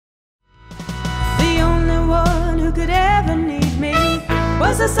could ever need me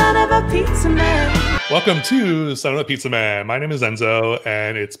was the son of a pizza man. Welcome to SonofaPizzaMan. My name is Enzo,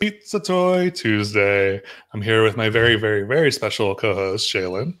 and it's Pizza Toy Tuesday. I'm here with my very, very, very special co-host,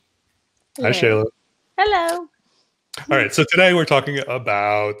 Shealyn. Hi, Shealyn. Hello. All right, so today we're talking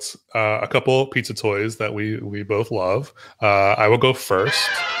about a couple pizza toys that we both love. I will go first.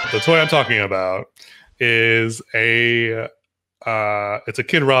 The toy I'm talking about is it's a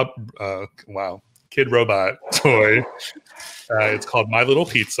Kid Robot toy. It's called My Little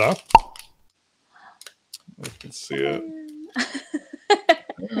Pizza. You can see it.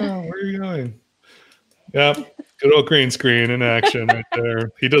 Oh, where are you going? Yep, good old green screen in action right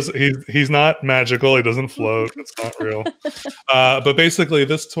there. He's not magical. He doesn't float. It's not real. But basically,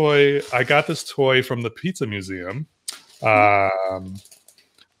 I got this toy from the Pizza Museum. Thank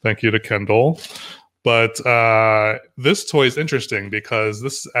you to Kendall. But this toy is interesting because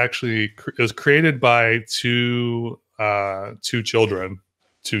this actually is created by two kids,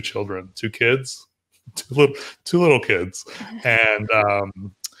 two little kids, and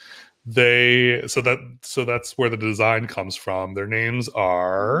so that's where the design comes from. Their names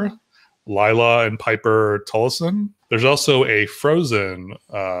are Lila and Piper Tullison. There's also a Frozen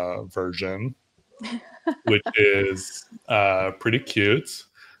version, which is pretty cute.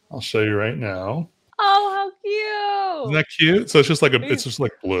 I'll show you right now. Oh, how cute! Isn't that cute? So it's just like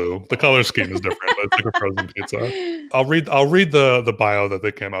blue. The color scheme is different, but it's like a frozen pizza. I'll read the bio that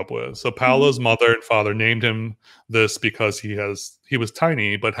they came up with. So Paolo's mother and father named him this because he was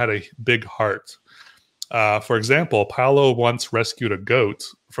tiny but had a big heart. For example, Paolo once rescued a goat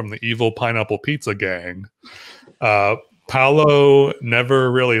from the evil pineapple pizza gang. Paolo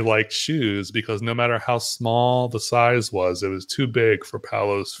never really liked shoes because no matter how small the size was, it was too big for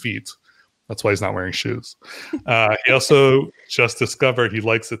Paolo's feet. That's why he's not wearing shoes. He also just discovered he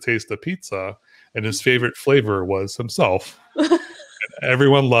likes the taste of pizza, and his favorite flavor was himself.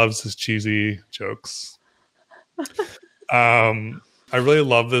 Everyone loves his cheesy jokes. I really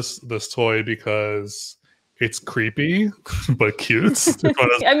love this toy because it's creepy but cute.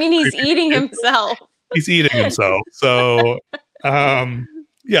 I mean, he's eating himself. He's eating himself. So,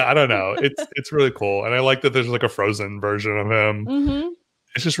 yeah, I don't know. It's really cool, and I like that there's like a Frozen version of him. Mm-hmm.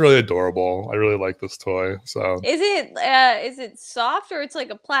 It's just really adorable. I really like this toy. So is it soft or it's like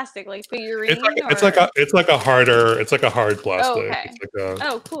a plastic like figurine? It's like a hard plastic. Oh, okay. It's like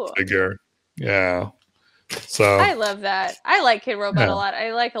a cool figure. Yeah. So I love that. I like Kid Robot a lot.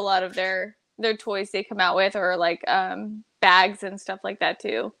 I like a lot of their toys they come out with, or like bags and stuff like that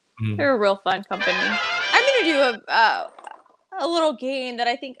too. They're a real fun company. I'm gonna do a little game that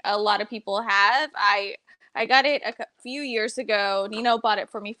I think a lot of people have. I got it a few years ago. Nino bought it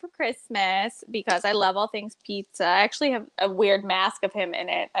for me for Christmas because I love all things pizza. I actually have a weird mask of him in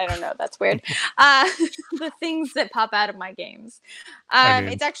it. I don't know. That's weird. The things that pop out of my games.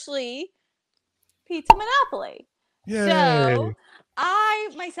 It's actually Pizza Monopoly. Yay. So I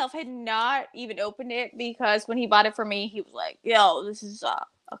myself had not even opened it because when he bought it for me, he was like, yo, this is a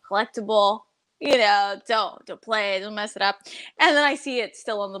collectible. You know, don't play it, don't mess it up. And then I see it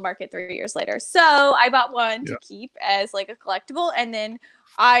still on the market 3 years later. So I bought one to keep as like a collectible. And then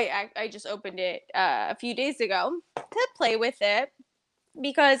I just opened it a few days ago to play with it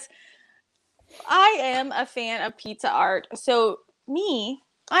because I am a fan of pizza art. So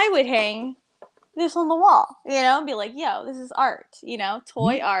I would hang this on the wall, and be like, yo, this is art,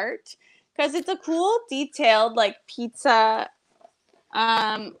 toy art. Because it's a cool, detailed, like, pizza.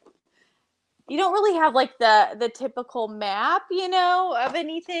 You don't really have like the typical map, of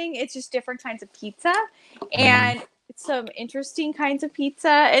anything. It's just different kinds of pizza, and it's some interesting kinds of pizza,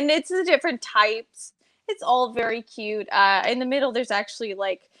 and it's the different types. It's all very cute. In the middle, there's actually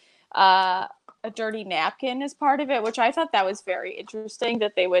like a dirty napkin as part of it, which I thought that was very interesting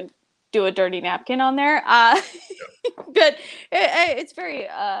that they would do a dirty napkin on there. But it's very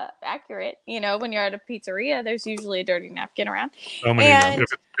accurate. When you're at a pizzeria, there's usually a dirty napkin around. So many.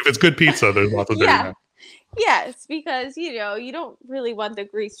 If it's good pizza, there's lots of dirty napkins. Yes, because, you don't really want the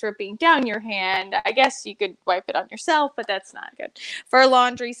grease dripping down your hand. I guess you could wipe it on yourself, but that's not good for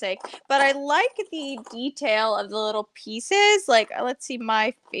laundry's sake. But I like the detail of the little pieces. Like, let's see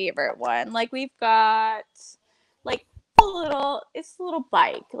my favorite one. Like, we've got, like, it's a little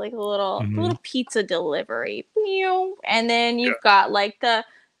bike, like a little pizza delivery. And then you've got, like, the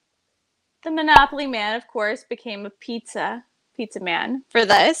Monopoly Man, of course, became a pizza man for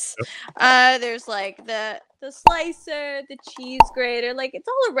this. There's like the slicer, the cheese grater, like it's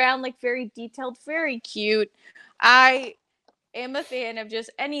all around like very detailed, very cute. I am a fan of just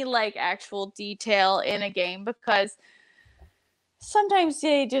any like actual detail in a game because sometimes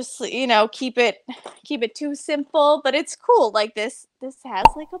they just, keep it too simple, but it's cool. Like this has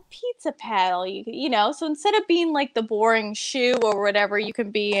like a pizza paddle, so instead of being like the boring shoe or whatever you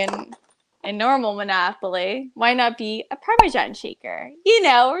can be in normal Monopoly, why not be a Parmesan shaker,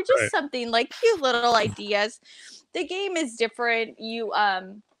 or just Right. something like cute little ideas. The game is different. You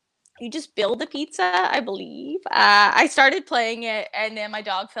just build a pizza, I believe. I started playing it, and then my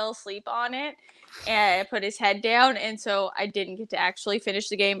dog fell asleep on it and put his head down, and so I didn't get to actually finish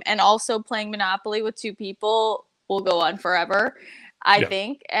the game. And also, playing Monopoly with two people will go on forever, I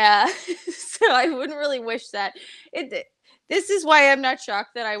think. So I wouldn't really wish that. This is why I'm not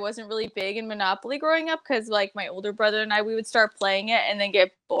shocked that I wasn't really big in Monopoly growing up, because like my older brother and I, we would start playing it and then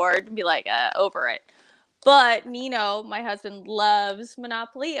get bored and be like, over it. But Nino, my husband, loves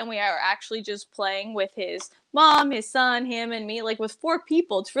Monopoly, and we are actually just playing with his mom, his son, him, and me, like with 4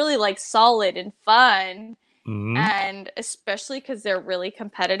 people. It's really like solid and fun, and especially because they're really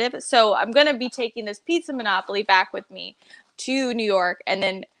competitive. So I'm going to be taking this pizza Monopoly back with me to New York and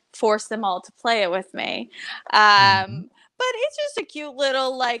then force them all to play it with me. But it's just a cute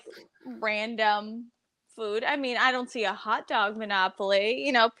little like random food. I mean, I don't see a hot dog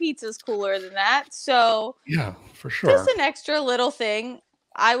Monopoly. Pizza's cooler than that. So Yeah, for just sure. an extra little thing.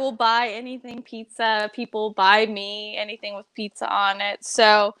 I will buy anything pizza. People buy me anything with pizza on it.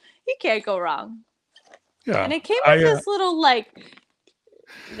 So you can't go wrong. Yeah. And it came with this little like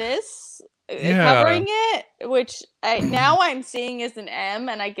this covering it, which now I'm seeing as an M,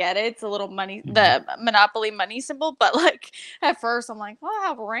 and I get it. It's a little money, the Monopoly money symbol, but like at first I'm like, oh,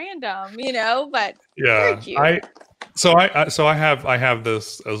 how random, but very cute. I have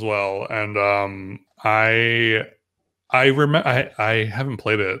this as well, and I remember I haven't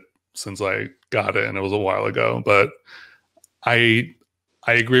played it since I got it, and it was a while ago, but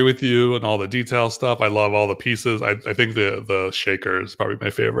I agree with you and all the detail stuff. I love all the pieces. I think the shaker is probably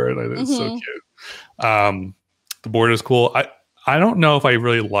my favorite. It's so cute. The board is cool. I don't know if I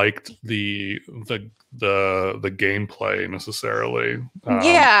really liked the gameplay necessarily.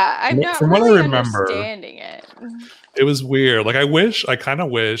 I'm not from really what I remember, understanding it. It was weird. Like I kind of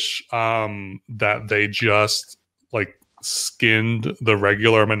wish that they just like skinned the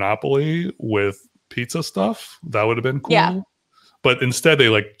regular Monopoly with pizza stuff. That would have been cool. Yeah. But instead, they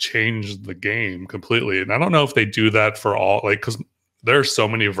like changed the game completely, and I don't know if they do that for all, like, because there's so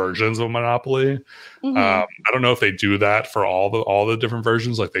many versions of Monopoly. I don't know if they do that for all the different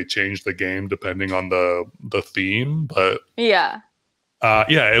versions. Like they change the game depending on the theme, but it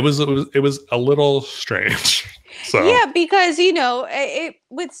was a little strange. So yeah, because it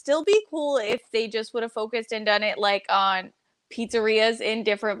would still be cool if they just would have focused and done it like on pizzerias in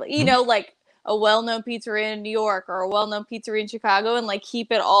different, like a well-known pizzeria in New York or a well-known pizzeria in Chicago, and like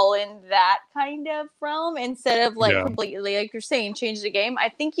keep it all in that kind of realm instead of like completely, like you're saying, change the game. I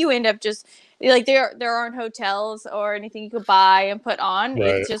think you end up just like there aren't hotels or anything you could buy and put on.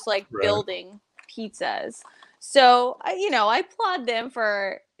 It's just like building pizzas. So I applaud them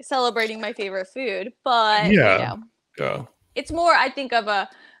for celebrating my favorite food, but it's more, I think, of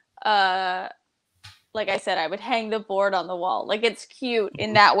a like I said, I would hang the board on the wall. Like it's cute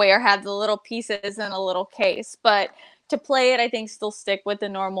in that way, or have the little pieces in a little case. But to play it, I think still stick with the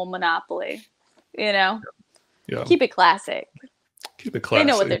normal Monopoly. Keep it classic. Keep it classy. They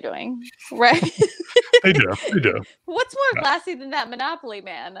know what they're doing, right? They do. What's more classy than that Monopoly,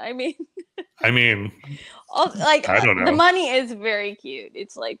 man? I mean, I don't know. The money is very cute.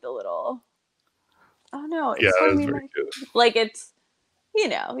 It's like the little. Oh no! It's very cute. Like it's, you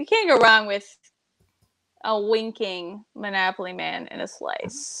can't go wrong with a winking Monopoly man in a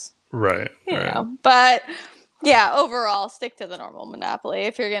slice. Right. You know. But yeah, overall, stick to the normal Monopoly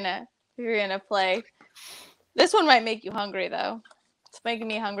if you're gonna play. This one might make you hungry though. It's making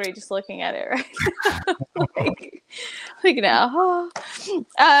me hungry just looking at it right now. like now.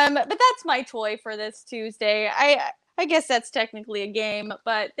 But that's my toy for this Tuesday. I guess that's technically a game,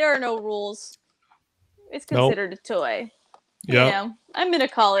 but there are no rules. It's considered a toy. Yeah. I'm gonna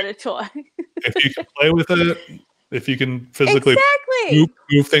call it a toy. If you can play with it, if you can physically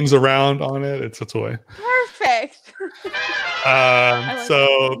move things around on it, it's a toy. Perfect.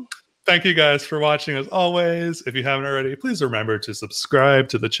 So thank you guys for watching as always. If you haven't already, please remember to subscribe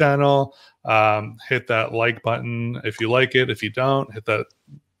to the channel. Hit that like button if you like it. If you don't, hit that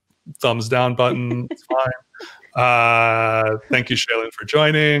thumbs down button. It's fine. Thank you, Shealyn, for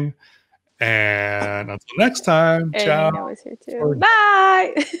joining. And until next time, ciao.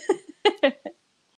 Bye.